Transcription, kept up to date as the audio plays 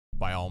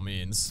by all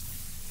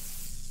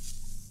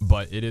means.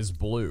 But it is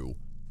blue.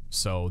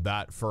 So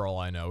that, for all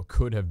I know,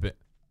 could have been...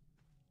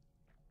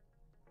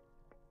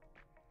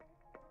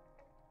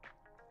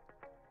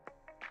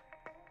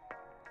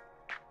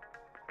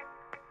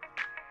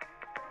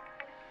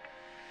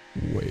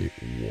 Wait,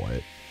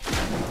 what?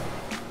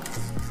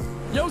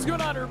 Yo, what's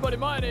going on, everybody?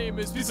 My name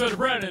is PeteZahHutt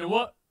Brandon, and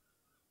what?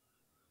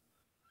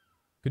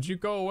 Could you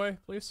go away,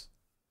 please?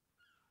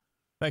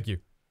 Thank you.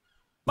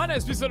 My name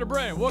is PeteZahHutt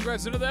Brandon. Welcome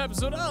guys to another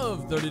episode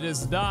of 30 Days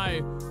to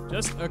Die.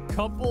 Just a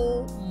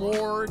couple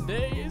more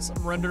days.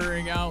 I'm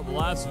rendering out the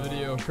last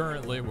video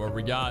currently where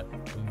we got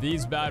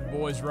these bad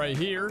boys right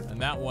here and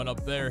that one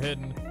up there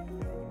hidden.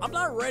 I'm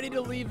not ready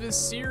to leave this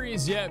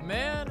series yet,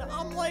 man.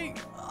 I'm like,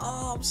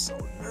 oh, I'm so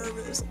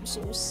nervous. I'm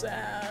so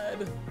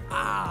sad.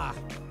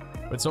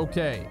 It's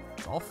okay.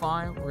 It's all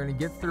fine. We're gonna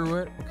get through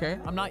it, okay?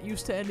 I'm not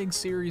used to ending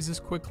series this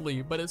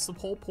quickly, but it's the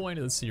whole point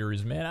of the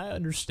series, man. I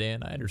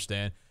understand.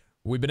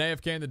 We've been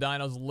AFK in the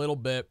dinos a little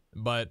bit,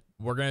 but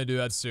we're gonna do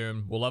that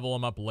soon. We'll level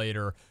them up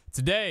later.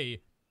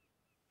 Today,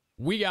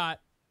 we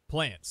got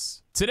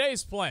plans.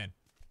 Today's plan,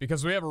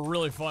 because we have a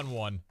really fun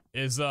one,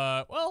 is,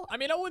 well, I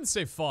mean, I wouldn't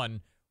say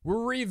fun.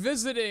 We're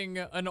revisiting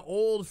an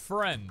old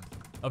friend,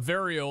 a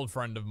very old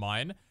friend of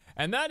mine,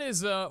 and that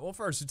is, well,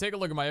 first, you take a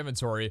look at my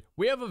inventory.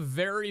 We have a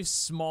very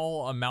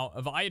small amount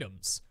of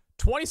items.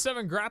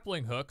 27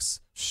 grappling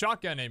hooks,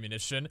 shotgun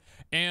ammunition,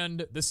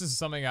 and this is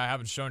something I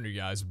haven't shown you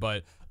guys,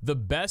 but the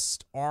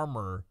best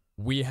armor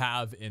we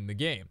have in the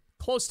game.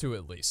 Close to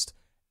at least.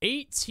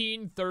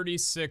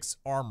 1836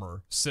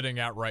 armor sitting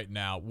at right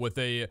now with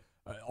a...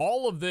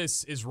 all of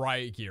this is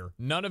riot gear.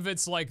 None of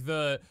it's like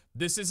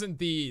this isn't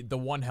the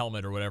one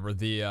helmet or whatever,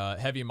 the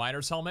heavy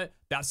miner's helmet.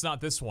 That's not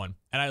this one.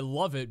 And I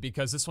love it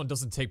because this one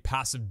doesn't take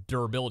passive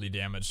durability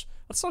damage.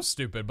 That's so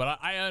stupid, but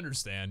I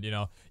understand, you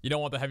know. You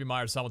don't want the heavy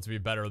miner's helmet to be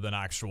better than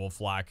actual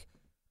flak.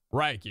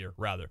 Riot gear,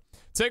 rather.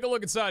 Take a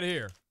look inside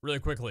here really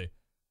quickly.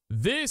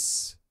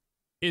 This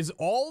is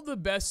all the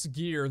best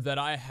gear that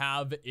I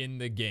have in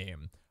the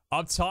game.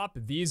 Up top,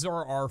 these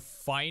are our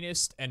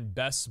finest and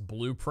best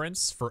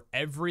blueprints for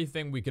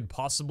everything we could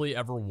possibly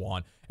ever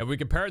want. If we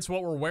compare it to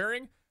what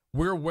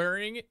we're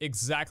wearing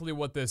exactly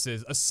what this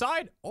is.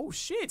 Aside, oh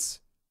shit.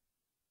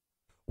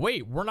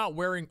 Wait, we're not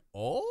wearing,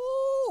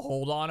 oh,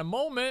 hold on a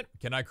moment.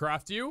 Can I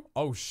craft you?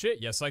 Oh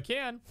shit, yes I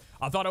can.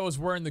 I thought I was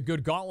wearing the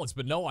good gauntlets,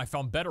 but no, I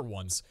found better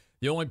ones.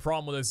 The only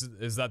problem with this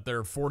is that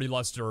they're 40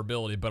 less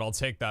durability, but I'll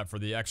take that for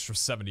the extra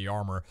 70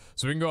 armor.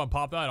 So we can go and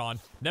pop that on.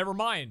 Never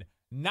mind.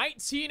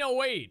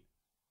 1908.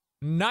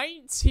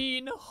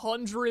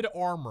 1900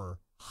 armor.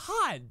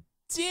 Hot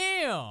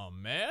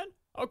damn, man.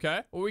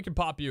 Okay, well, we can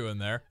pop you in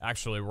there.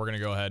 Actually, we're gonna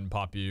go ahead and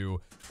pop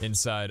you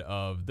inside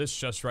of this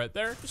chest right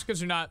there, just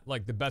because you're not,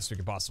 like, the best we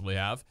could possibly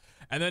have.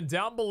 And then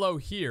down below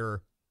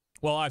here,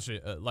 well, actually,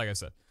 like I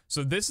said,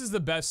 so this is the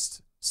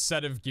best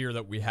set of gear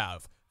that we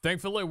have.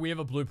 Thankfully, we have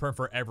a blueprint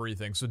for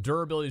everything, so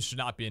durability should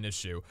not be an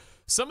issue.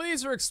 Some of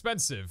these are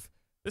expensive.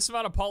 This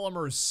amount of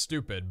polymer is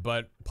stupid,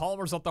 but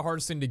polymer's not the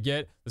hardest thing to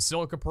get. The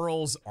silica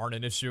pearls aren't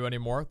an issue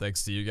anymore,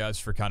 thanks to you guys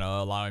for kind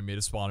of allowing me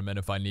to spawn them in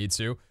if I need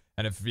to.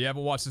 And if you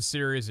haven't watched the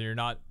series and you're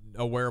not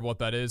aware of what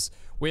that is,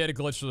 we had a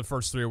glitch for the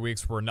first 3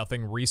 weeks where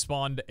nothing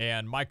respawned,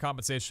 and my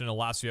compensation in the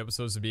last few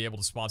episodes to be able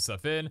to spawn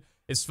stuff in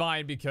is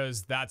fine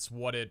because that's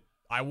what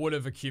I would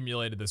have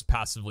accumulated this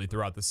passively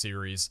throughout the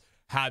series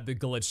had the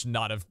glitch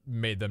not have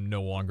made them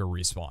no longer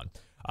respawn.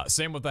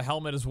 Same with the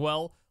helmet as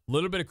well. A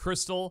little bit of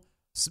crystal,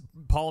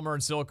 polymer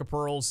and silica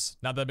pearls,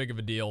 not that big of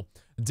a deal.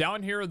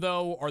 Down here,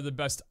 though, are the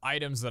best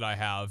items that I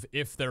have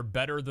if they're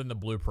better than the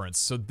blueprints.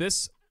 So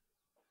this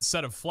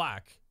set of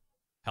flak,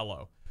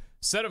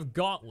 set of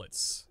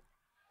gauntlets,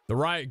 the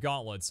riot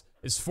gauntlets,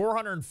 is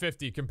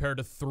 450 compared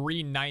to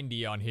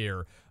 390 on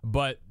here.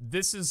 But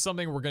this is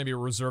something we're going to be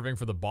reserving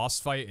for the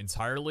boss fight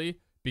entirely.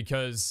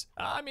 Because,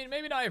 I mean,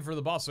 maybe not even for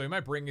the boss, so he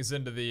might bring us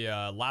into the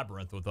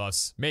labyrinth with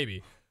us,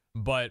 maybe.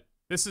 But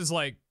this is,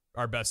 like,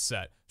 our best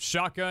set.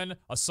 Shotgun,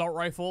 assault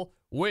rifle,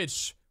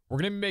 which we're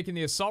going to be making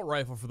the assault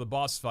rifle for the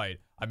boss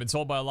fight. I've been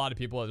told by a lot of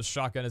people that the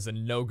shotgun is a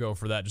no-go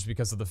for that just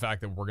because of the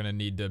fact that we're going to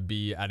need to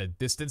be at a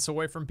distance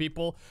away from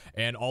people.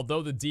 And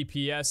although the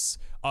DPS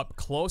up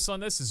close on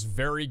this is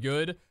very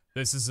good,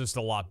 this is just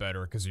a lot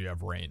better because you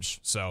have range.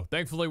 So,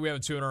 thankfully, we have a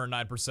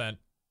 209%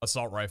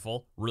 assault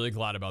rifle. Really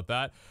glad about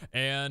that.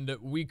 And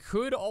we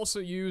could also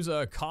use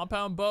a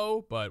compound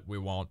bow, but we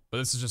won't. But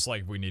this is just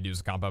like we need to use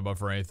a compound bow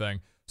for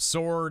anything.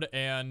 Sword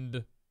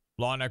and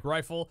long neck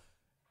rifle.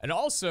 And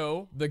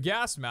also, the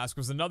gas mask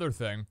was another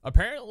thing.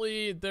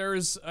 Apparently,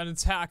 there's an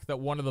attack that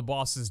one of the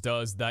bosses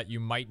does that you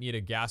might need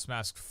a gas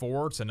mask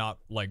for to not,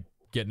 like,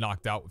 get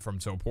knocked out from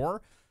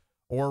torpor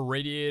or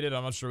radiated.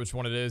 I'm not sure which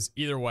one it is.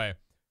 Either way,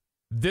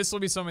 this will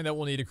be something that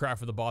we'll need to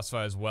craft for the boss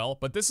fight as well.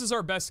 But this is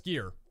our best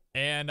gear.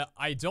 And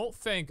I don't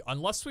think,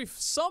 unless we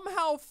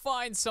somehow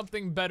find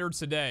something better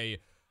today,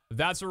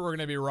 that's what we're going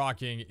to be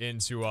rocking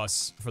into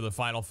us for the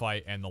final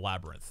fight and the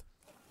labyrinth.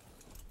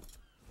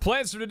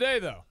 Plans for today,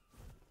 though.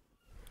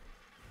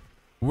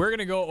 we're going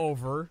to go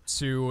over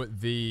to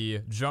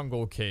the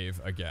jungle cave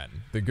again.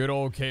 The good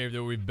old cave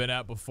that we've been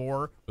at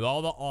before with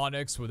all the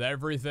onyx, with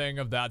everything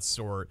of that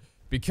sort.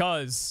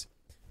 Because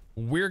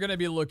we're going to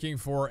be looking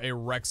for a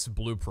Rex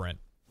blueprint.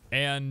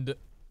 And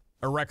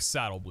a Rex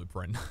saddle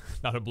blueprint.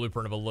 Not a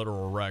blueprint of a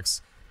literal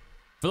Rex.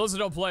 For those that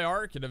don't play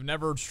Ark and have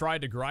never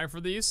tried to grind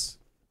for these,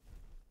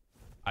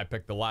 I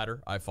picked the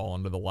latter. I fall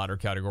into the latter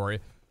category.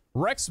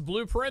 Rex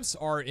blueprints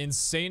are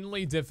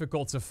insanely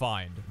difficult to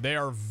find. They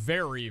are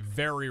very,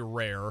 very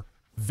rare,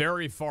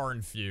 very far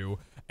and few,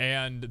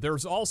 and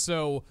there's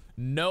also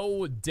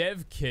no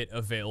dev kit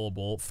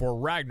available for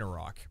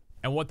Ragnarok.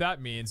 And what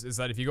that means is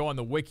that if you go on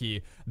the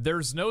wiki,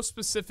 there's no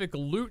specific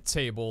loot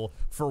table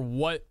for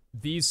what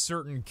these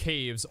certain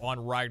caves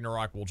on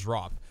Ragnarok will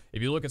drop.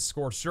 If you look at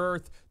Scorched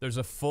Earth, there's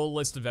a full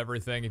list of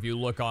everything. If you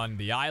look on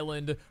the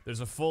island, there's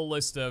a full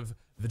list of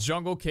the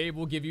jungle cave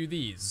will give you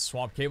these,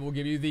 swamp cave will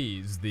give you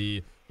these,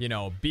 the, you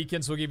know,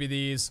 beacons will give you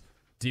these,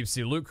 deep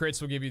sea loot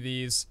crates will give you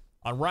these.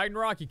 On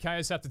Ragnarok, you kind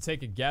of just have to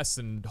take a guess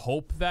and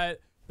hope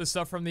that the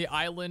stuff from the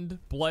island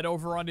bled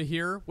over onto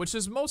here, which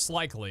is most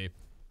likely.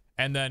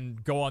 And then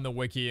go on the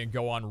wiki and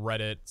go on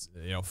Reddit,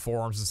 you know,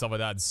 forums and stuff like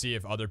that and see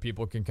if other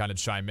people can kind of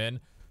chime in.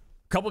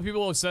 A couple of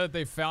people have said that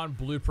they found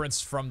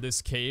blueprints from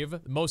this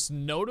cave. Most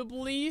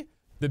notably,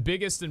 the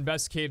biggest and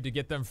best cave to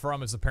get them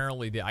from is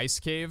apparently the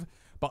ice cave.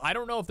 But I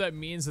don't know if that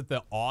means that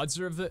the odds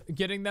of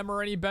getting them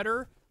are any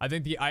better. I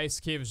think the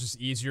ice cave is just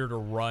easier to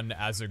run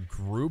as a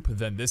group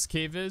than this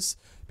cave is,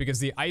 because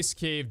the ice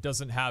cave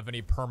doesn't have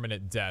any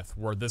permanent death,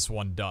 where this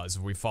one does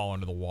if we fall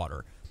into the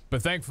water.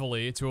 But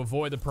thankfully, to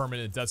avoid the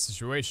permanent death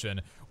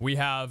situation, we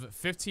have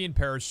 15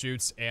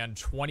 parachutes and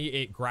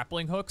 28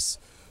 grappling hooks.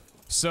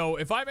 So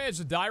if I manage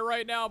to die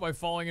right now by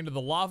falling into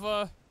the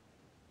lava,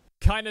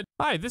 kind of...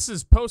 Hi, this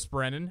is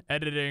Post-Brandon,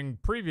 editing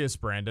previous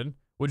Brandon.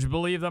 Would you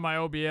believe that my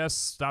OBS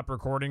stopped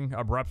recording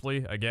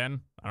abruptly again?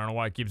 I don't know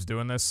why it keeps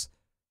doing this.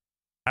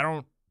 I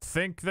don't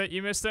think that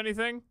you missed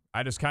anything.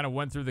 I just kind of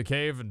went through the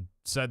cave and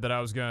said that I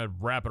was going to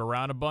wrap it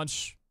around a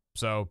bunch.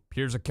 So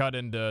here's a cut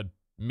into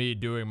me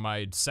doing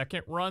my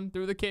second run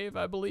through the cave,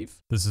 I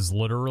believe. This is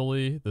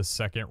literally the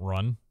second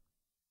run.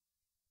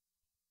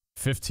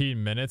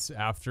 15 minutes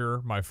after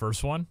my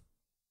first one.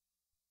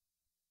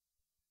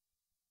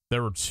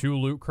 There were 2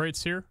 loot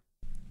crates here.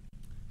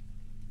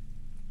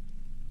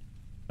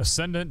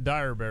 Ascendant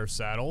Dire Bear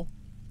saddle.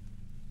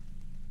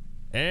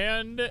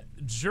 And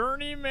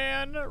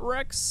Journeyman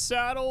Rex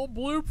saddle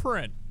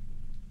blueprint.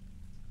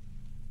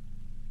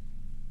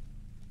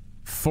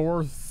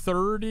 For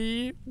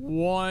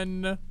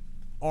 31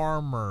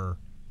 armor.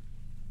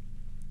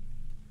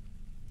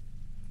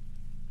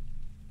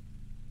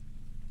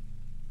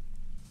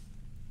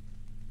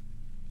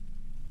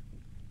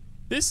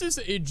 This is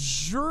a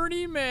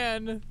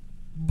Journeyman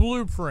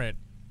blueprint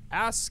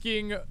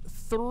asking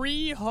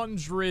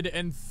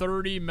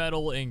 330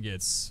 metal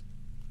ingots.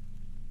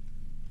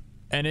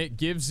 And it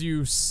gives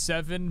you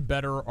 7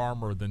 better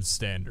armor than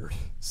standard.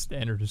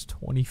 Standard is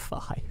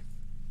 25.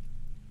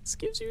 This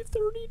gives you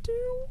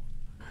 32.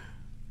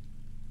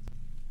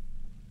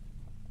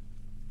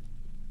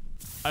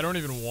 I don't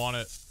even want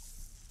it.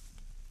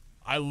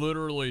 I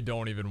literally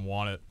don't even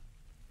want it.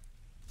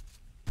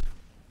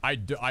 I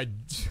don't.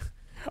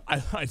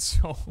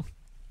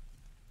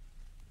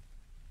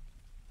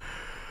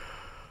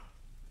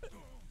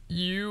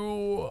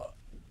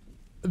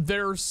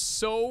 They're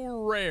so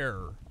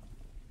rare.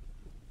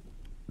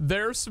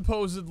 They're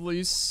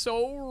supposedly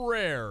so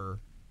rare.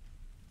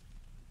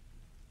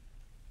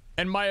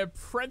 And my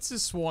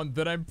apprentice one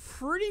that I'm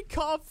pretty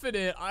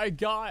confident I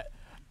got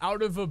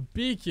out of a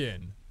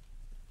beacon.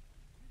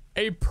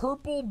 A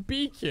purple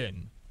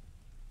beacon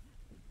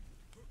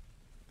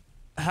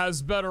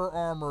has better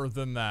armor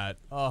than that.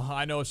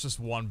 I know it's just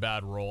one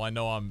bad roll. I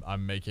know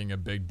I'm making a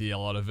big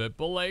deal out of it,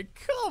 but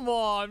like, come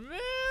on, man.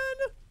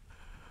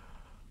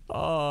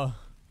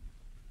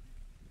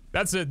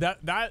 That's it.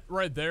 That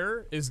right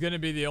there is gonna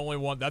be the only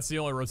one. That's the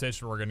only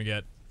rotation we're gonna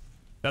get.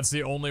 That's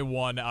the only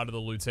one out of the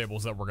loot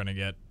tables that we're gonna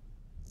get.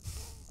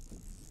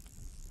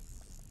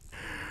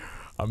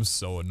 I'm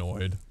so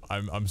annoyed.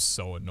 I'm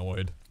so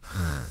annoyed.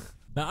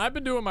 Now, I've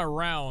been doing my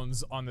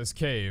rounds on this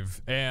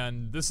cave,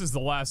 and this is the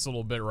last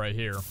little bit right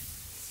here.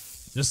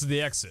 This is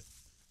the exit.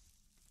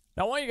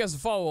 Now, I want you guys to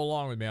follow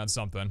along with me on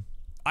something.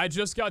 I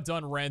just got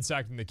done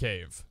ransacking the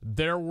cave.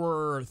 There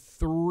were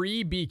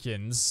 3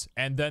 beacons,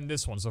 and then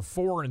this one, so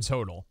 4 in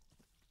total.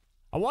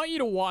 I want you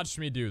to watch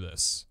me do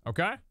this,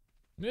 okay?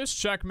 Just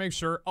check, make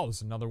sure. Oh,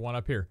 there's another one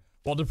up here.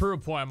 Well, to prove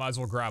a point, I might as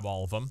well grab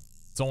all of them.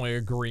 It's only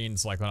a green,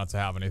 it's likely not to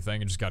have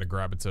anything. You just gotta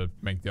grab it to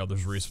make the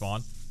others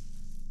respawn.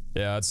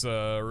 Yeah, it's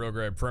a real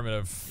great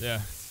primitive. Yeah,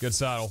 good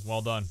saddle.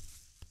 Well done.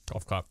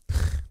 Golf clap.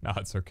 No,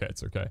 it's okay.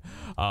 It's okay.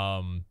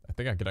 I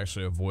think I could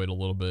actually avoid a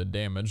little bit of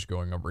damage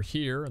going over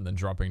here and then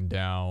dropping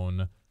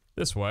down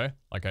this way.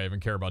 Like I even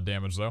care about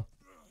damage, though.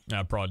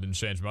 Yeah, probably didn't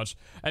change much.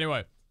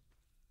 Anyway,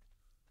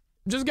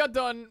 just got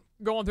done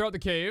going throughout the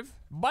cave.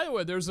 By the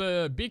way, there's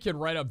a beacon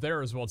right up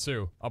there as well,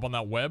 too. Up on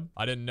that web.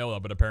 I didn't know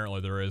that, but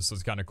apparently there is, so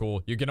it's kind of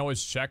cool. You can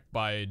always check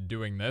by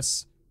doing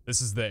this.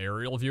 This is the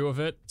aerial view of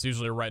it. It's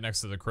usually right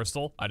next to the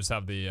crystal. I just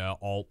have the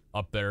alt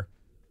up there.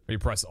 When you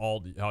press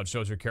alt, how it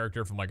shows your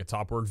character from like a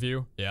topward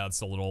view. Yeah,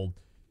 it's a little old.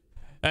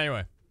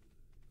 Anyway.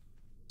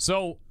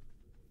 So,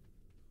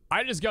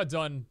 I just got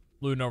done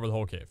looting over the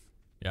whole cave.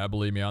 Yeah,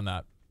 believe me on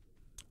that.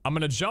 I'm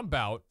gonna jump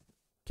out,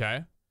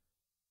 okay?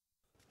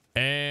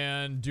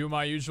 And do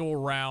my usual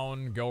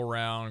round, go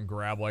around,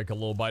 grab like a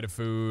little bite of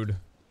food,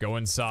 go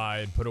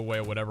inside, put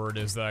away whatever it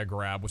is that I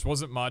grab, which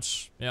wasn't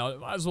much. You know,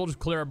 might as well just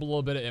clear up a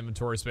little bit of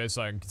inventory space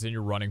so I can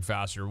continue running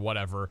faster,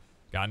 whatever.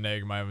 Got an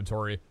egg in my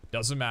inventory.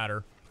 Doesn't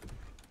matter.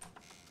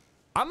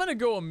 I'm gonna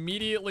go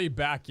immediately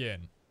back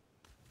in.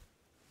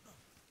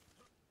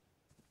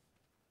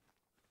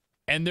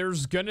 And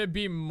there's gonna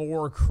be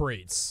more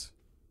crates.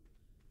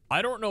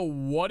 I don't know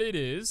what it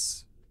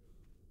is,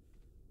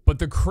 but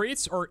the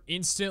crates are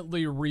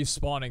instantly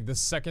respawning the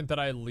second that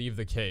I leave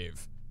the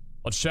cave.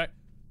 Let's check.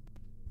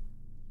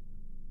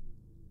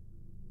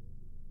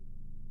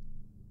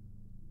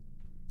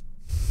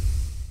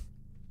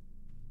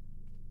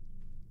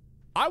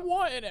 I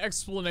want an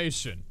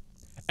explanation.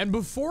 And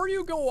before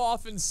you go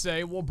off and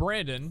say, well,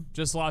 Brandon,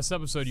 just last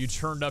episode, you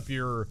turned up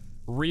your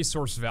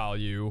resource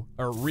value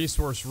or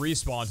resource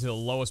respawn to the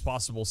lowest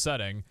possible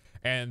setting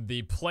and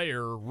the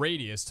player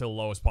radius to the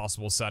lowest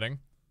possible setting.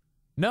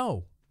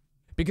 No,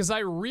 because I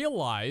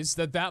realized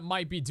that that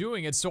might be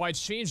doing it, so I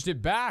changed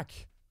it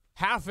back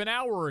half an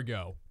hour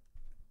ago.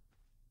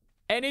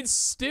 And it's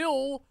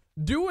still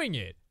doing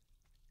it.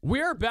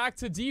 We're back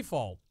to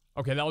default.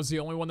 Okay, that was the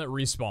only one that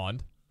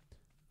respawned.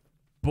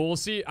 But we'll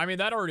see. I mean,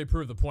 that already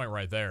proved the point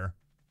right there.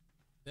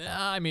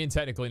 I mean,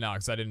 technically not,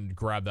 because I didn't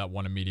grab that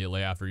one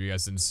immediately after you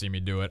guys didn't see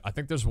me do it. I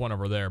think there's one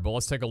over there, but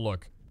let's take a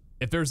look.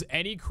 If there's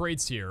any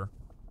crates here...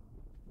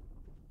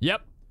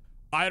 Yep,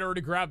 I had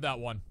already grabbed that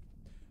one.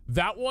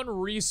 That one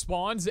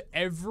respawns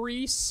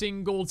every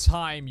single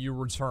time you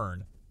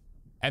return.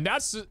 And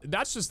that's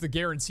just the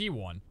guarantee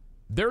one.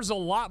 There's a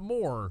lot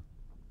more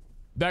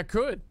that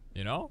could,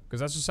 you know? Because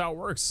that's just how it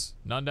works.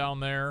 None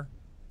down there.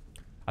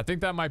 I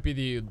think that might be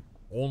the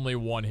only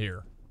one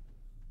here.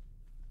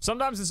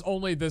 Sometimes it's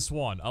only this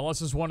one. Unless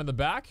there's one in the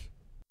back.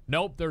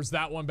 Nope, there's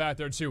that one back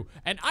there too.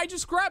 And I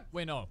just grabbed...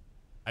 Wait, no.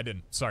 I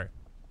didn't. Sorry.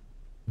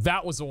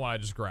 That was the one I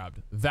just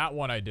grabbed. That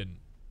one I didn't.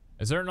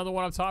 Is there another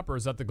one up top, or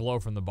is that the glow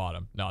from the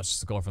bottom? No, it's just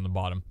the glow from the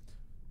bottom.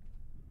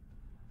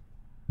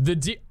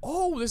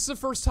 Oh, this is the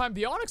first time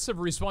the Onyx have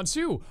respawned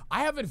too.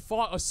 I haven't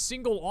fought a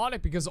single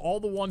Onyx because all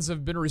the ones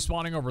have been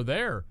respawning over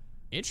there.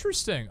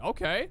 Interesting.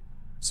 Okay.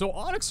 So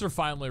Onyx are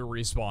finally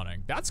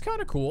respawning. That's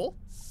kind of cool.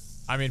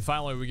 I mean,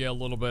 finally we get a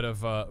little bit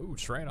of, ooh,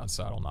 train on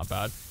saddle, not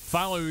bad.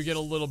 Finally we get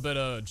a little bit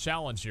of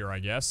challenge here, I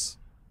guess.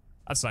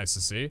 That's nice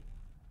to see.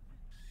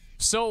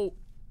 So,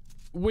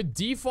 with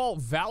default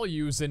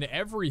values and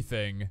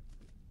everything,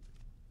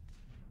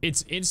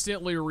 it's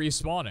instantly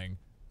respawning.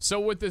 So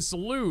with this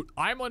loot,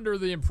 I'm under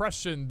the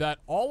impression that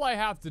all I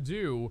have to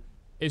do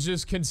is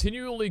just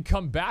continually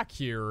come back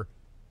here,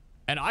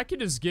 and I can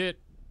just get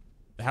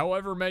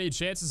however many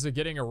chances of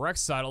getting a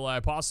Rex saddle I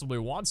possibly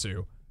want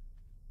to.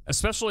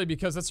 Especially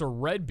because that's a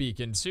red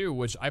beacon too,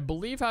 which I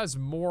believe has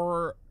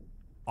more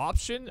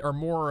option or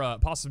more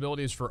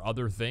possibilities for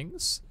other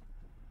things.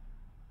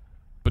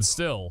 But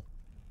still,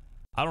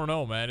 I don't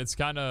know, man. It's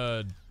kind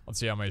of... Let's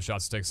see how many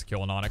shots it takes to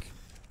kill an Onyx.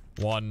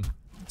 1,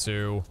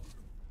 2...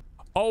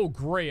 Oh,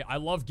 great. I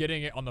love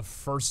getting it on the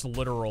first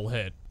literal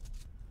hit.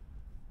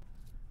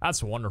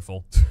 That's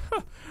wonderful.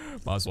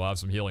 Might as well have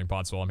some healing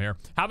pots while I'm here.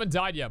 Haven't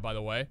died yet, by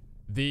the way.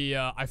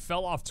 I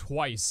fell off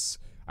twice.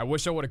 I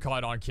wish I would have caught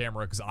it on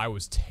camera because I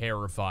was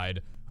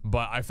terrified.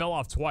 But I fell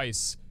off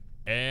twice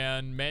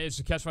and managed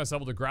to catch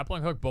myself with a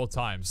grappling hook both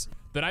times.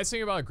 The nice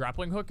thing about a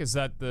grappling hook is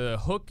that the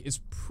hook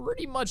is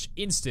pretty much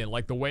instant,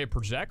 like the way it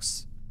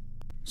projects.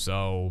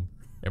 So...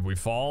 if we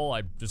fall,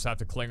 I just have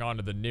to cling on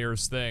to the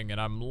nearest thing,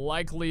 and I'm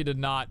likely to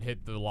not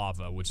hit the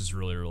lava, which is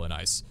really, really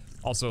nice.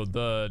 Also,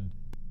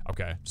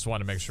 okay, just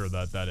wanted to make sure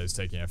that that is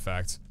taking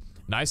effect.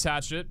 Nice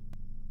hatchet.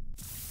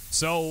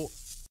 So,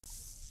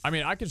 I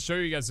mean, I can show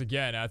you guys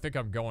again. I think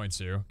I'm going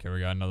to. Okay,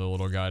 we got another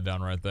little guy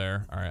down right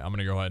there. All right, I'm going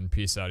to go ahead and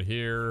peace out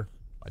here.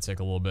 I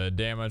take a little bit of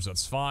damage.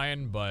 That's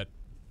fine, but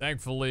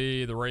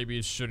thankfully, the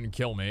rabies shouldn't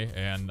kill me,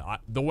 and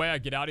the way I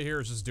get out of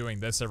here is just doing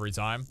this every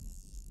time.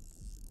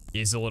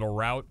 Easy little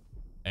route.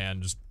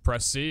 And just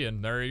press C,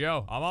 and there you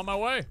go. I'm on my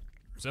way.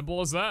 Simple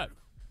as that.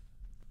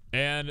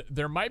 And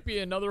there might be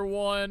another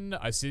one.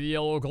 I see the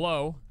yellow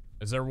glow.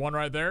 Is there one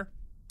right there?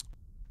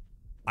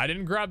 I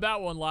didn't grab that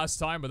one last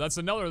time, but that's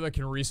another that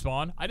can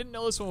respawn. I didn't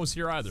know this one was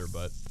here either,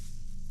 but...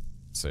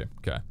 let's see.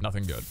 Okay,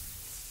 nothing good.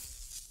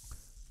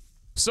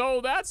 So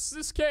that's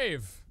this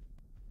cave.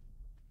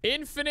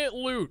 Infinite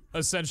loot,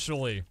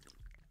 essentially.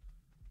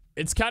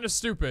 It's kind of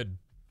stupid,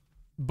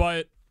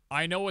 but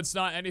I know it's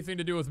not anything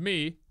to do with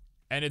me.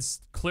 And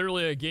it's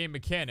clearly a game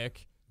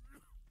mechanic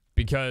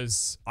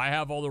because I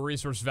have all the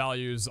resource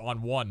values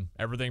on 1.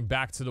 Everything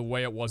back to the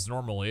way it was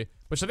normally.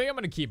 Which I think I'm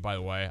going to keep, by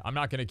the way. I'm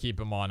not going to keep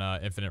him on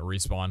infinite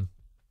respawn.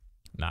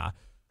 Nah.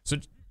 So,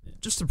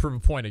 just to prove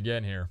a point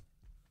again here.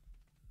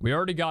 We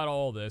already got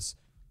all this.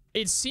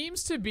 It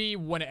seems to be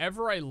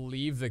whenever I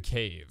leave the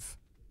cave,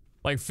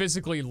 like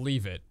physically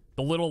leave it,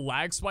 the little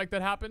lag spike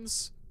that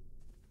happens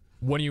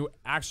when you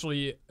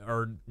actually,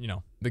 or, you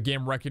know, the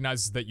game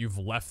recognizes that you've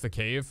left the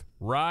cave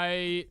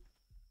right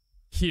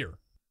here.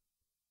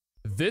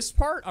 This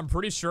part, I'm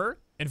pretty sure.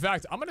 In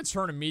fact, I'm going to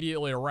turn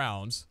immediately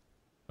around,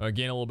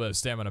 gain a little bit of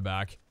stamina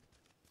back.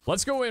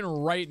 Let's go in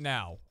right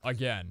now,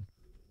 again.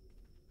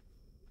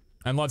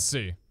 And let's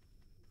see.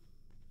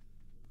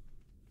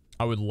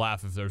 I would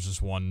laugh if there's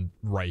just one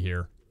right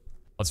here.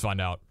 Let's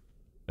find out.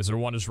 Is there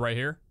one just right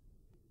here?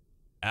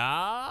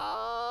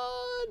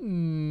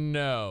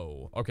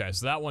 No. Okay,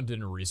 so that one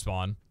didn't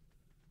respawn.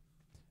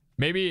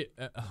 Maybe,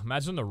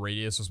 imagine the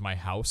radius was my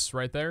house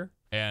right there,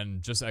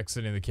 and just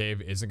exiting the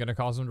cave isn't going to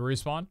cause them to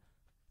respawn.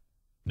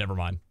 Never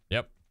mind.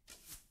 Yep.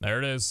 There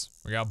it is.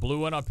 We got blue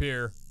one up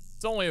here.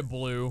 It's only a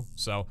blue,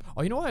 so...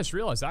 Oh, you know what I just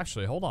realized,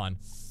 actually? Hold on.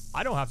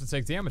 I don't have to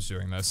take damage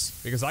doing this,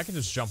 because I can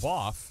just jump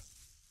off.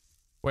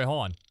 Wait,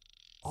 hold on.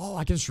 Oh,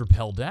 I can just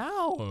rappel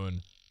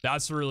down.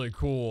 That's really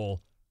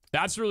cool.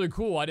 That's really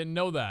cool. I didn't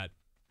know that.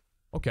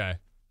 Okay.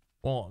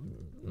 Well,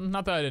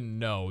 not that I didn't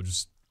know,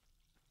 just...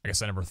 I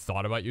guess I never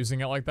thought about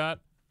using it like that.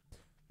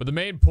 But the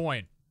main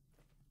point...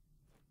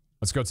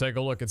 Let's go take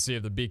a look and see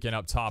if the beacon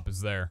up top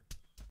is there.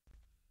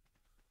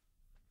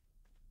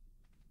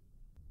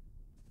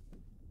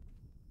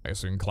 I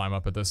guess we can climb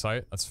up at this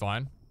height. That's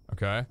fine.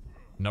 Okay.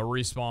 No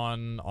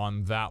respawn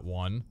on that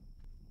one.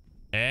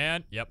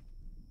 And, yep.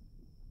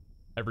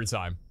 Every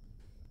time.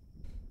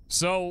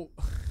 So...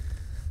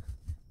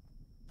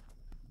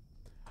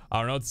 I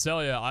don't know what to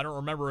tell you. I don't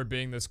remember it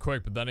being this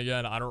quick, but then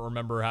again, I don't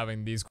remember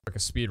having these quick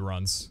speed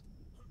runs.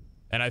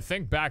 And I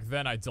think back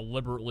then I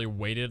deliberately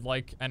waited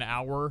like an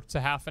hour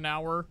to half an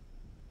hour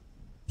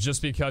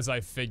just because I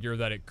figured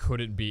that it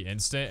couldn't be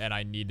instant and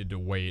I needed to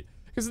wait.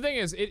 Because the thing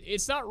is,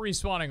 it's not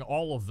respawning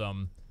all of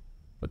them.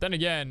 But then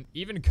again,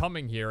 even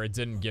coming here, it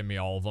didn't give me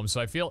all of them. So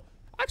I feel...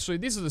 Actually,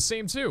 these are the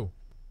same too.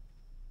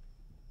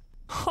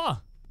 Huh.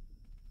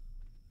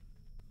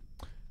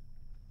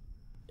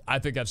 I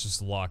think that's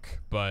just luck,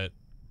 but...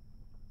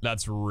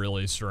 That's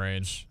really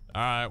strange.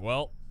 Alright,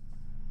 well.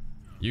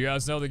 You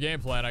guys know the game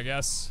plan, I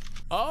guess.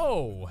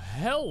 Oh,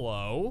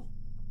 hello.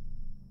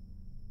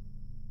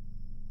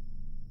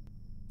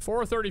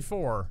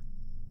 434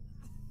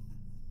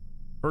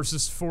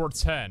 versus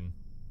 410.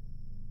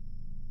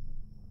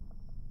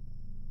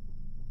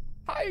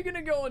 How are you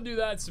gonna go and do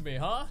that to me,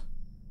 huh?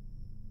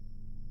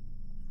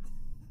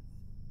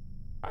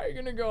 How are you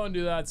gonna go and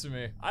do that to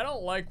me? I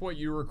don't like what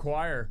you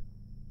require.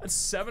 That's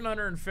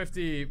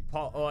 750.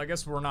 Well, I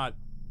guess we're not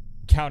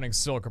counting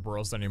silica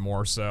pearls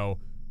anymore, so.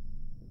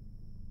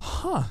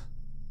 Huh.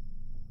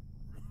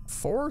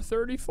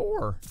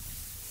 434.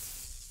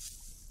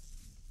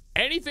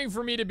 Anything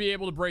for me to be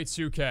able to break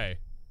 2K.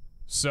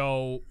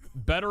 So,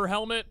 better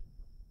helmet.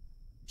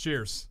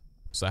 Cheers.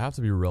 So I have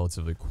to be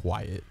relatively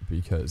quiet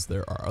because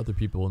there are other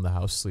people in the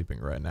house sleeping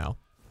right now.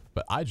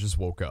 But I just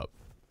woke up.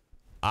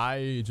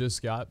 I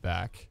just got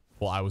back.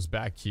 Well, I was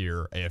back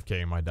here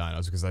AFKing my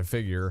dinos because I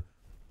figure,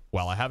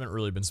 well, I haven't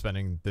really been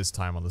spending this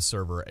time on the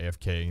server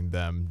AFKing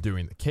them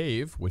doing the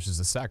cave, which is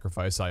a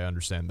sacrifice I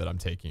understand that I'm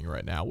taking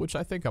right now, which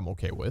I think I'm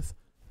okay with.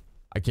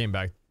 I came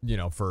back, you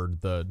know, for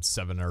the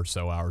 7 or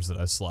so hours that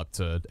I slept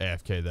to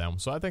AFK them,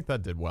 so I think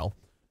that did well.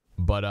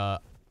 But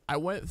I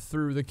went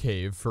through the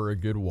cave for a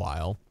good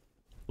while.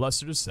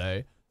 Lesser to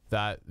say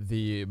that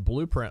the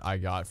blueprint I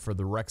got for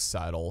the Rex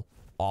saddle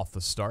off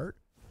the start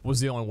was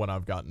the only one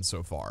I've gotten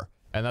so far.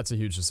 And that's a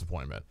huge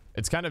disappointment.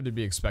 It's kind of to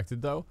be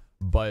expected though,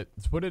 but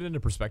to put it into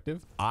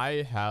perspective,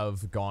 I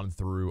have gone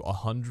through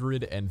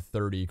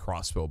 130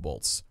 crossbow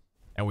bolts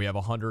and we have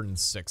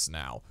 106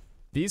 now.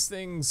 These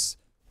things,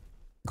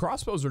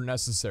 crossbows are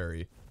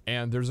necessary,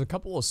 and there's a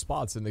couple of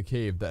spots in the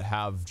cave that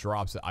have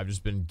drops that I've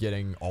just been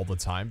getting all the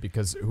time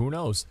because who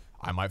knows,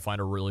 I might find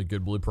a really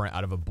good blueprint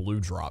out of a blue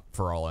drop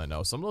for all I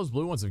know. Some of those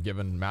blue ones have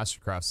given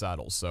Mastercraft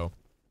saddles, so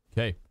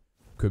okay,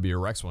 could be a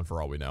Rex one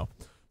for all we know.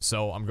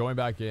 So I'm going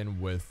back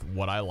in with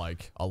what I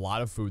like, a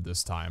lot of food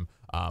this time.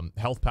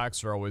 Health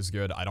packs are always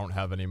good. I don't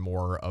have any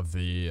more of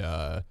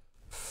the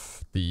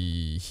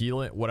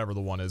healing, whatever the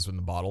one is in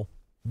the bottle,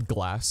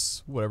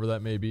 glass, whatever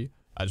that may be.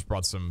 I just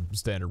brought some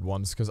standard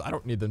ones because I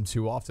don't need them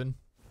too often.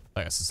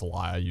 I guess it's a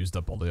lie. I used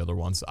up all the other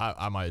ones.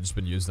 I might have just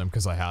been using them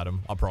because I had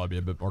them. I'll probably be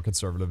a bit more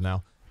conservative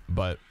now.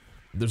 But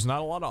there's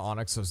not a lot of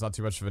onyx, so it's not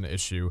too much of an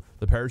issue.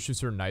 The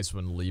parachutes are nice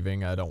when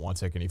leaving. I don't want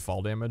to take any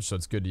fall damage, so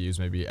it's good to use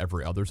maybe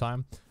every other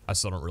time. I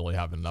still don't really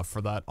have enough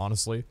for that,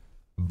 honestly.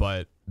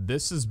 But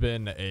this has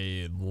been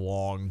a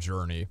long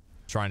journey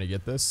trying to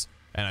get this.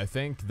 And I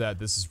think that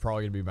this is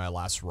probably going to be my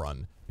last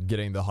run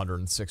getting the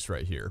 106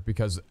 right here.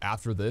 Because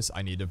after this,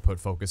 I need to put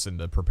focus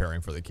into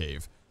preparing for the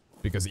cave.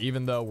 Because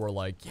even though we're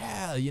like,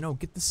 yeah, you know,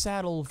 get the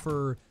saddle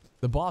for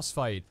the boss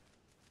fight,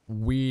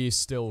 we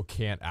still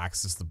can't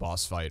access the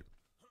boss fight.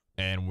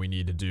 And we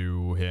need to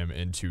do him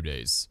in 2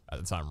 days at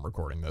the time I'm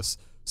recording this.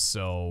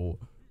 So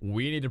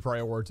we need to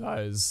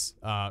prioritize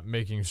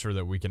making sure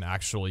that we can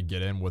actually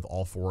get in with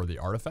all 4 of the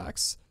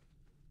artifacts.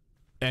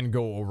 and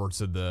go over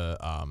to the,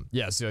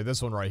 yeah, see, like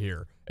this one right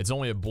here. It's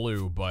only a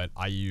blue, but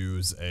I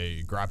use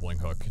a grappling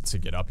hook to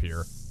get up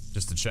here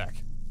just to check.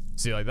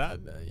 See, like that,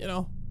 you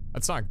know,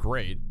 that's not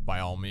great by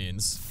all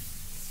means,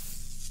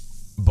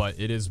 but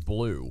it is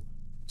blue.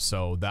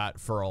 So that,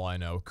 for all I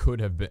know, could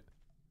have been.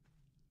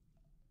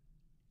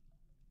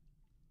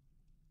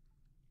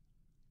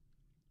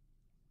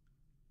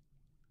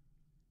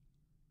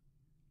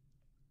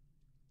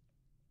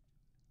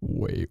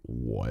 Wait,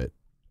 what?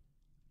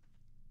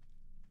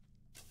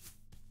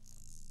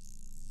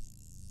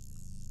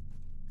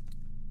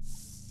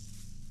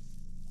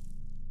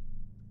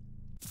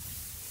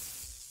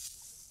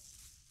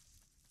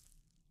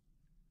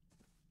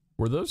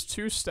 Were those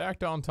two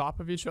stacked on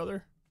top of each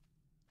other?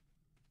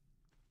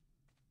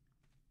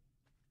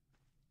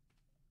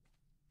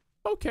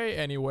 Okay,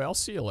 anyway, I'll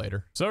see you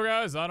later. So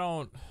guys, I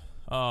don't...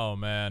 Oh,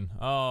 man.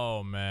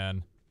 Oh,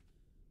 man.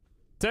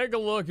 Take a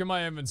look at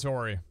my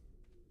inventory.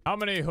 How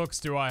many hooks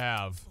do I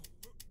have?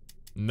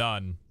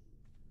 None.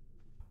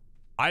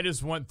 I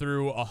just went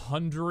through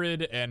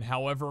 100 and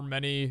however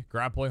many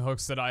grappling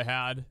hooks that I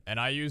had, and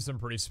I used them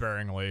pretty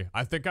sparingly.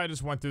 I think I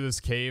just went through this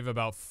cave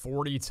about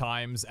 40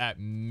 times at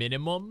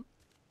minimum.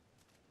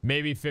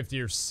 Maybe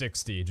 50 or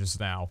 60 just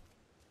now.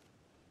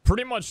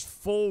 Pretty much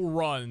full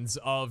runs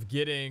of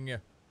getting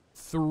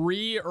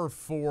 3 or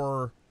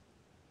 4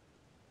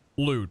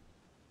 loot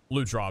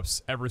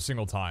drops every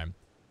single time.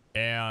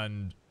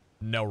 And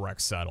no wreck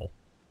saddle.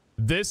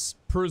 This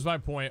proves my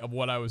point of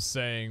what I was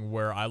saying,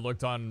 where I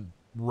looked on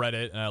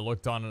Reddit and I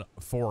looked on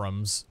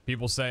forums,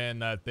 people saying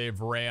that they've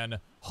ran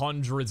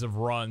hundreds of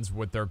runs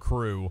with their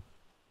crew,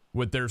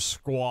 with their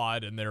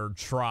squad and their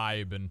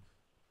tribe, and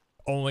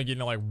only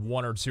getting like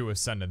 1 or 2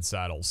 ascendant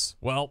saddles.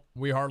 Well,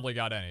 we hardly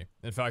got any.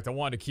 In fact, I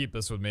wanted to keep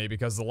this with me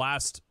because the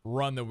last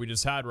run that we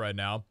just had right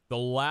now, the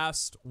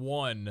last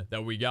one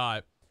that we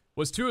got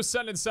was 2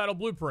 ascendant saddle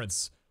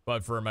blueprints,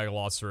 but for a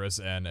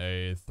Megalosaurus and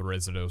a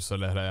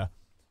Therizodosolera.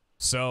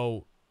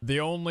 So the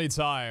only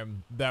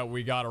time that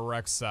we got a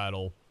Rex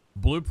saddle,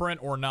 blueprint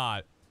or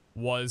not,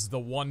 was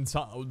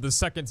the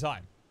second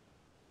time.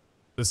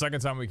 The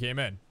second time we came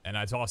in, and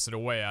I tossed it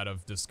away out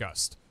of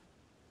disgust.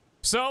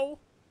 So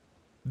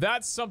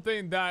that's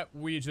something that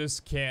we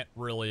just can't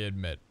really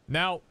admit.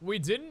 Now, we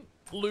didn't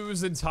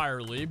lose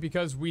entirely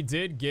because we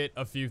did get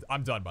a few...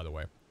 I'm done, by the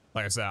way.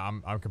 Like I said,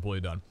 I'm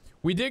completely done.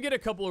 We did get a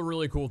couple of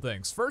really cool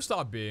things. First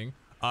off being,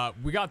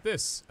 we got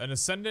this, an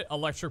Ascendant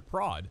Electric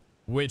Prod,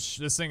 which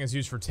this thing is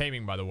used for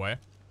taming, by the way.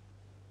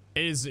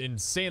 It is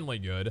insanely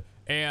good,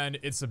 and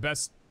it's the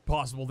best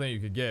possible thing you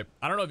could get.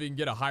 I don't know if you can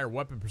get a higher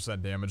weapon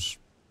percent damage,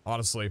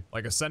 honestly.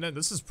 Like Ascendant,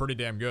 this is pretty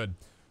damn good.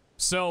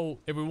 So,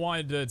 if we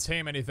wanted to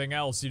tame anything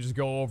else, you just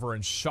go over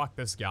and shuck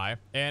this guy.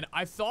 And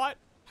I thought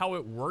how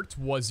it worked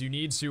was you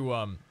need to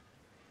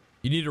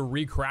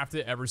recraft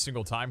it every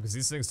single time, because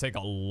these things take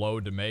a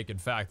load to make. In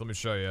fact, let me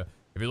show you.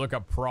 If you look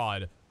up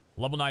prod,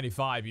 level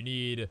 95, you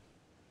need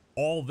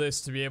all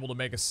this to be able to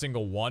make a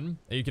single one.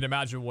 And you can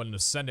imagine what an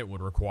Ascendant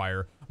would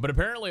require. But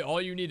apparently, all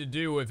you need to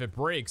do if it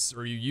breaks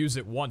or you use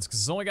it once,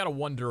 because it's only got a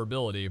 1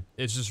 durability,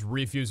 is just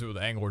refuse it with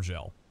Angler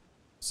Gel.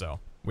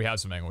 So, we have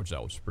some Angler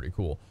Gel, which is pretty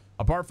cool.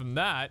 Apart from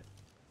that,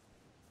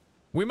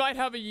 we might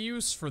have a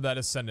use for that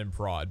Ascendant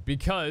Prod,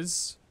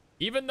 because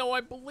even though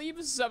I believe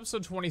this is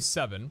episode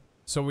 27,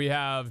 so we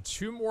have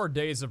 2 more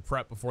days of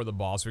prep before the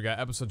boss. We got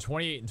episode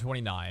 28 and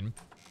 29.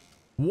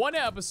 One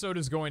episode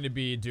is going to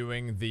be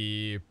doing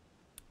the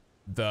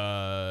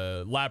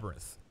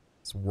labyrinth.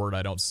 It's a word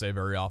I don't say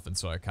very often,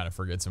 so I kind of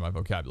forget in my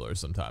vocabulary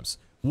sometimes.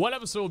 One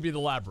episode will be the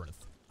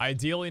labyrinth.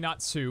 Ideally not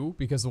 2,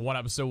 because the 1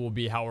 episode will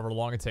be however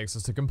long it takes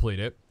us to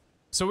complete it.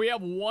 So we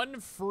have 1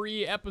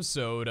 free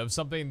episode of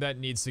something that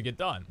needs to get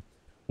done.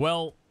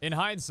 Well, in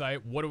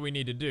hindsight, what do we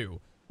need to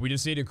do? We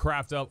just need to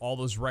craft up all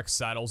those Rex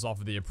saddles off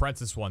of the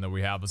apprentice one that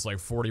we have. It's like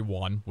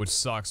 41, which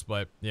sucks,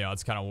 but, you know,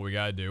 that's kind of what we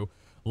gotta do.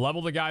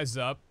 Level the guys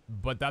up,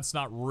 but that's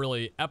not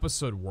really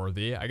episode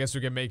worthy. I guess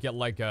we can make it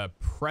like a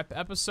prep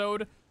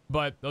episode,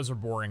 but those are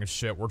boring as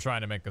shit. We're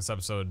trying to make this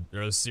episode,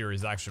 or this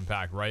series,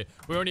 action-packed, right?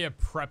 We only have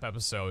prep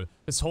episode.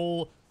 If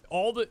I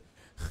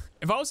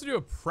was to do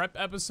a prep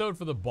episode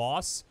for the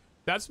boss,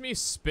 that's me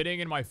spitting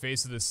in my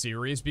face of the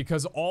series,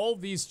 because all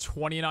these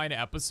 29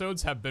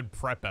 episodes have been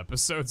prep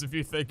episodes, if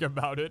you think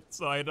about it.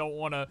 So I don't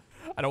want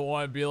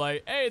to be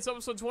like, hey, it's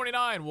episode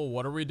 29. Well,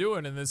 what are we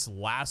doing in this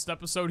last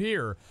episode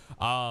here?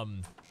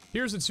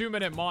 Here's a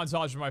 2-minute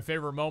montage of my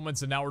favorite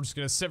moments, and now we're just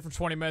going to sit for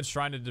 20 minutes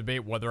trying to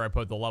debate whether I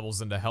put the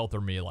levels into health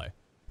or melee.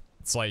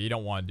 It's like, you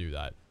don't want to do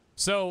that.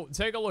 So,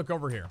 take a look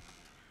over here.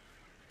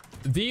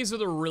 These are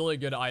the really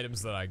good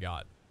items that I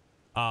got.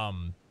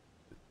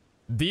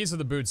 These are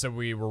the boots that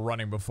we were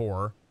running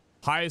before.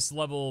 Highest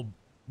level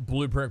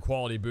blueprint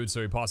quality boots that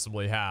we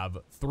possibly have.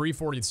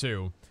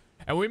 342.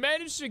 And we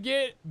managed to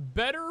get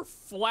better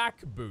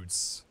flak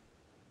boots.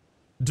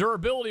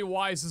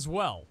 Durability-wise as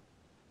well.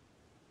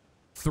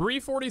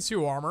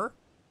 342 armor.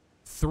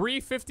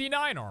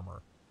 359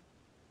 armor.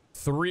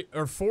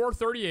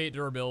 438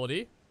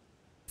 durability.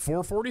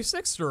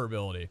 446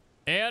 durability.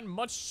 and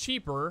much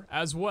cheaper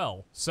as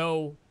well.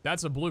 So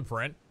that's a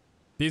blueprint.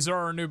 These are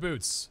our new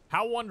boots.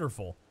 How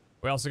wonderful.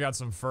 We also got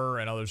some fur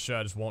and other shit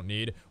I just won't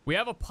need. We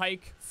have a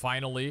pike,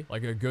 finally,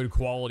 like a good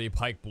quality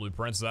pike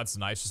blueprint, so that's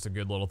nice, just a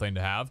good little thing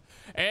to have.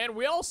 And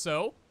we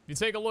also, if you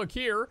take a look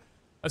here,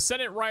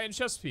 Ascendant Ryan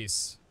chest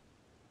piece.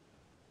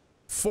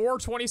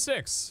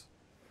 426.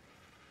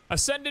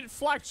 Ascendant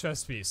Flak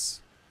chest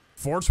piece.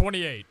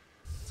 428.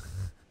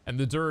 And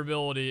the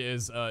durability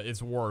is,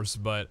 it's worse,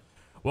 but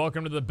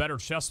welcome to the better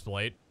chest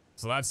plate.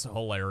 So that's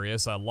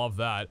hilarious. I love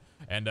that.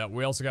 And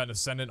we also got an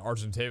Ascendant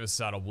Argentavis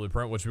saddle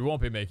blueprint, which we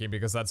won't be making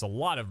because that's a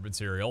lot of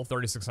material.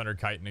 3600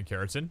 chitin and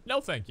keratin. No,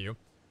 thank you.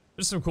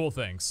 There's some cool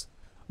things.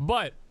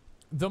 But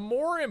the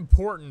more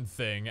important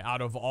thing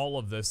out of all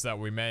of this that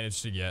we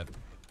managed to get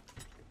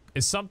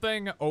is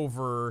something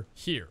over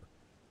here.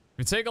 If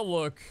you take a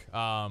look,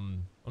 let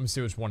me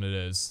see which one it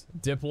is.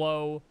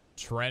 Diplo,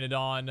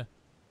 Pteranodon.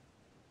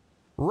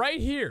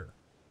 Right here.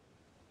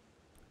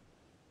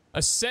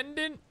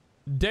 Ascendant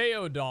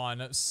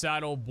Daeodon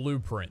saddle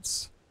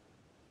blueprints.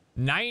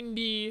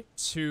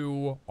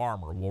 92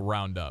 armor will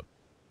round up.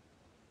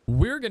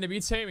 We're going to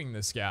be taming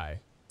this guy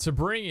to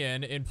bring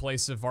in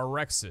place of our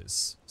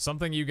Rexes.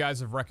 Something you guys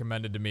have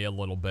recommended to me a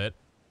little bit.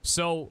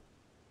 So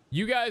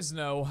you guys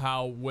know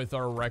how with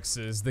our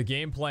Rexes, the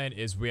game plan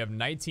is we have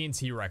 19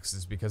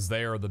 T-Rexes because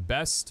they are the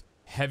best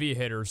heavy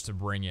hitters to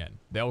bring in.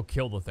 They'll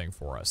kill the thing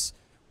for us.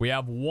 We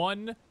have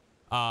one,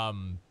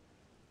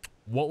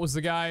 what was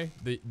the guy?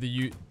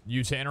 The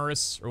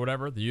Utanarus or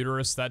whatever, the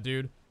uterus, that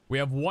dude. We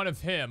have one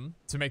of him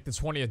to make the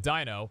 20th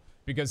dino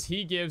because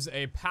he gives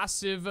a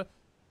passive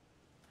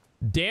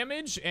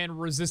damage and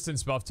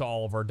resistance buff to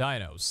all of our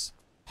dinos.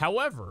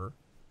 However,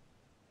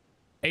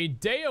 a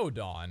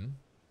Daeodon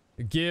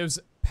gives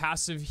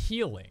passive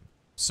healing.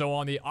 So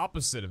on the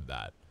opposite of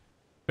that,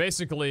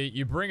 basically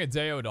you bring a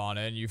Daeodon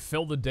in, you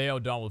fill the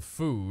Daeodon with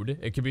food.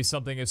 It could be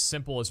something as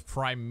simple as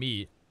prime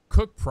meat,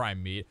 cooked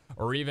prime meat,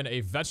 or even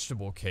a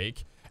vegetable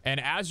cake. And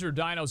as your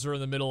dinos are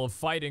in the middle of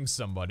fighting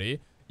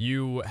somebody,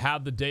 you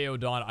have the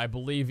Daeodon, I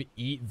believe,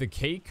 eat the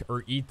cake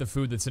or eat the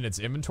food that's in its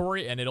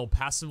inventory, and it'll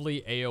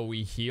passively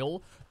AoE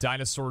heal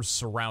dinosaurs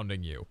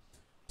surrounding you.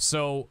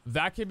 So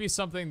that could be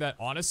something that,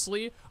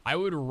 honestly, I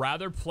would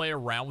rather play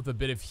around with a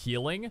bit of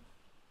healing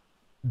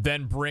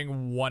than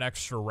bring one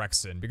extra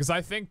Rex in. Because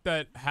I think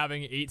that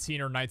having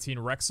 18 or 19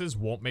 Rexes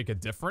won't make a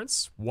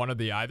difference. One or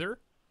the other.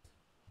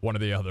 One or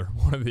the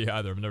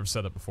other. I've never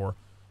said that before.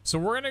 So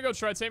we're going to go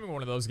try taming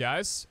one of those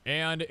guys.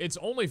 And it's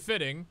only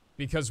fitting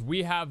because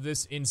we have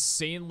this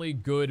insanely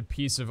good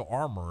piece of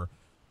armor.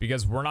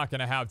 Because we're not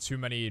going to have too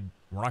many...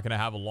 We're not going to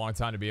have a long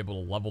time to be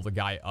able to level the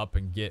guy up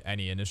and get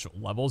any initial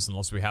levels.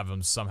 Unless we have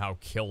him somehow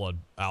kill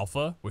an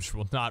alpha. Which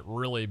will not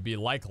really be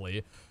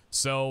likely.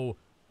 So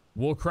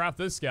we'll craft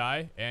this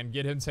guy and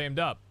get him tamed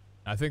up.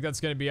 I think that's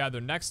going to be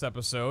either next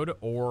episode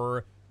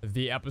or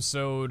the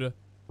episode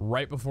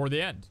right before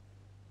the end.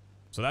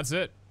 So that's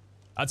it.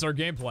 That's our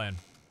game plan.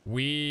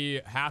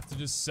 We have to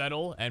just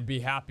settle and be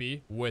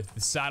happy with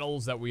the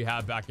saddles that we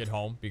have back at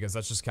home because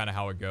that's just kind of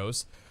how it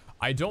goes.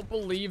 I don't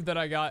believe that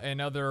I got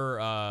another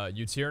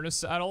Utanarus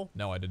saddle.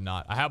 No, I did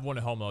not. I have one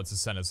at home though. It's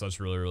Ascendant, so it's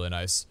really, really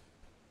nice.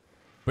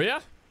 But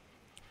yeah,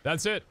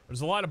 that's it.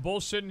 There's a lot of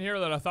bullshit in here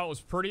that I thought was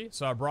pretty,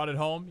 so I brought it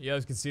home. You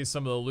guys can see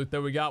some of the loot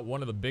that we got.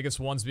 One of the biggest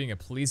ones being a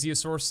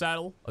Plesiosaur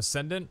saddle.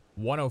 Ascendant,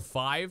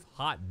 105.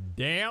 Hot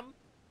damn.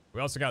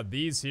 We also got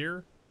these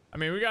here. I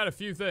mean, we got a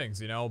few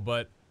things, you know,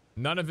 but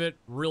none of it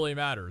really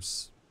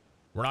matters.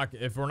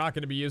 If we're not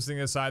going to be using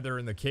this either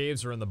in the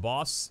caves or in the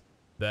boss,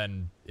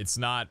 then it's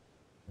not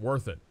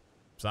worth it.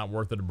 It's not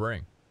worth it to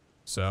bring.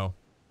 So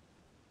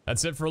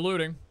that's it for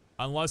looting.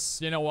 Unless,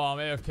 you know, while I'm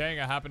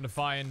AFKing, I happen to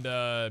find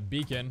a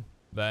beacon,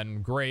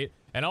 then great.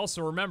 And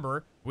also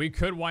remember, we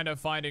could wind up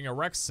finding a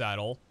Rex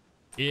saddle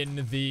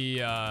in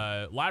the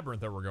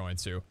labyrinth that we're going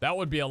to. That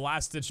would be a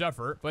last-ditch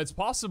effort, but it's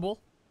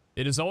possible.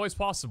 It is always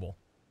possible.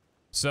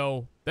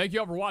 So, thank you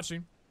all for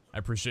watching. I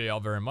appreciate y'all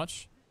very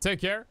much. Take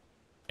care.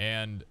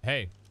 And,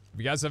 hey, if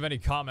you guys have any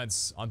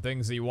comments on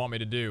things that you want me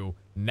to do,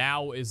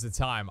 now is the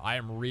time. I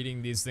am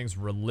reading these things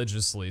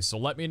religiously. So,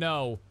 let me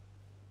know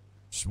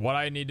what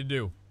I need to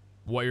do.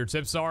 What your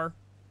tips are.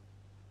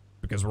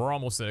 Because we're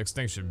almost at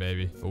extinction,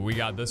 baby. But we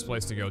got this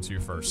place to go to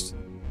first.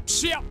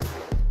 See ya!